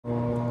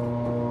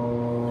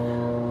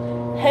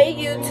Hey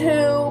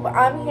YouTube,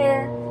 I'm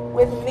here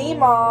with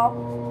Memaw.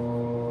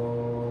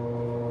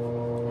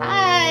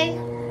 Hi.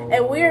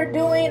 And we're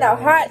doing a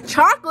hot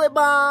chocolate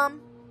bomb.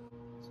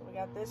 So we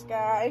got this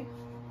guy.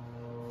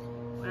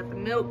 We got the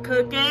milk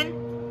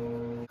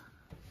cooking.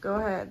 Go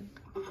ahead.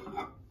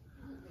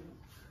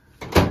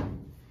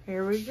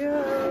 Here we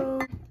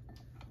go.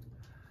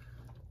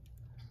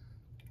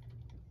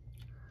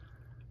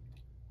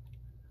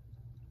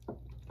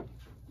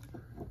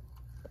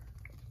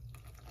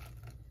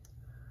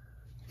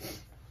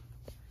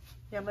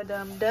 Yumma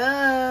dum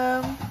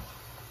dum.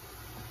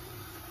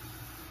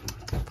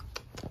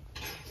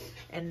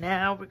 And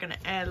now we're gonna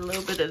add a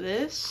little bit of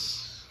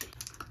this.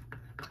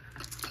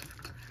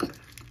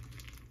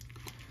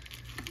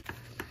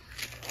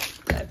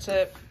 That's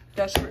it.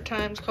 Desperate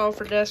times call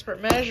for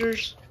desperate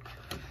measures.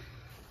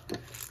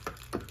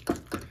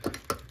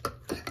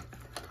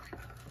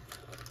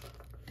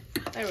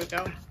 There we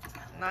go.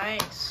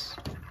 Nice.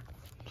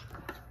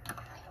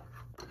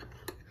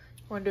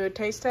 Want to do a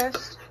taste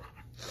test?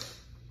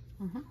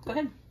 Go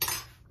ahead.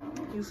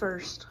 You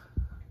first.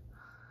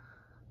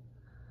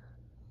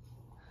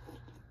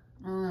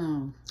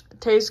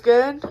 Tastes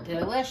good?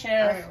 Delicious.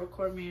 Alright,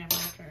 record me on my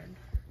turn.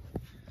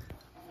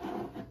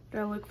 Do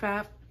I look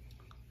fat?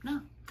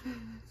 No.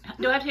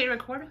 Do I have to hit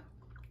record?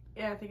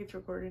 Yeah, I think it's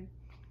recording.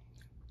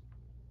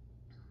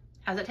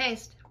 How's it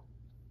taste?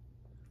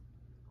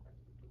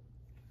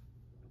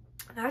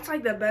 That's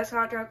like the best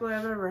hot chocolate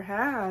I've ever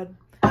had.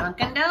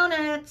 Dunkin'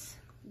 Donuts.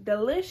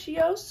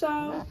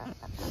 Delicioso.